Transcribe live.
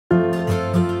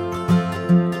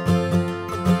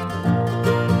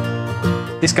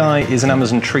This guy is an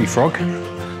Amazon tree frog.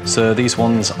 So these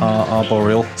ones are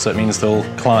arboreal, so it means they'll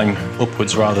climb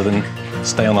upwards rather than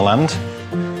stay on the land.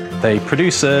 They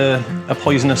produce a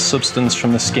poisonous substance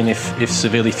from the skin if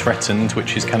severely threatened,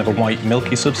 which is kind of a white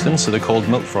milky substance, so they're called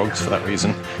milk frogs for that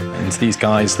reason. And these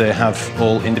guys, they have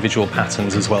all individual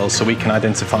patterns as well, so we can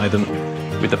identify them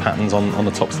with the patterns on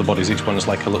the tops of the bodies. Each one is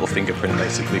like a little fingerprint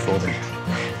basically for them.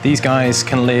 These guys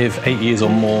can live 8 years or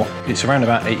more. It's around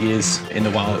about 8 years in the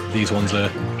wild. These ones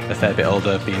are a fair bit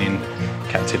older, being in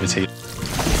captivity.